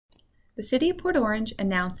The City of Port Orange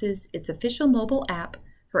announces its official mobile app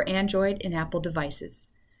for Android and Apple devices.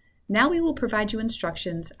 Now we will provide you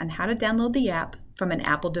instructions on how to download the app from an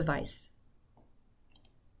Apple device.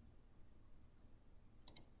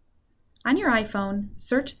 On your iPhone,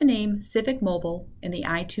 search the name Civic Mobile in the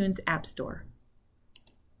iTunes App Store.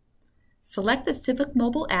 Select the Civic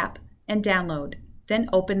Mobile app and download, then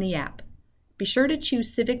open the app. Be sure to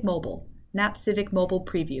choose Civic Mobile, not Civic Mobile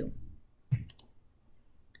Preview.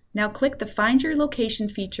 Now click the Find Your Location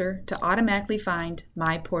feature to automatically find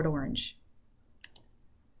My Port Orange.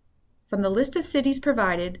 From the list of cities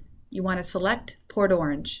provided, you want to select Port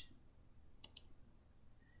Orange.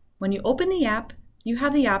 When you open the app, you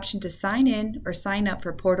have the option to sign in or sign up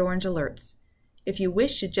for Port Orange alerts. If you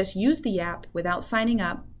wish to just use the app without signing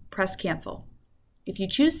up, press Cancel. If you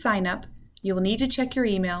choose Sign Up, you will need to check your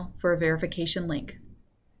email for a verification link.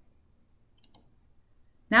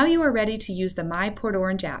 Now you are ready to use the My Port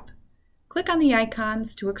Orange app. Click on the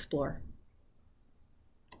icons to explore.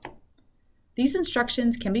 These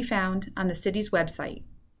instructions can be found on the city's website,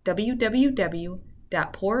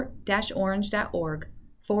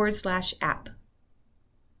 www.port-orange.org/app.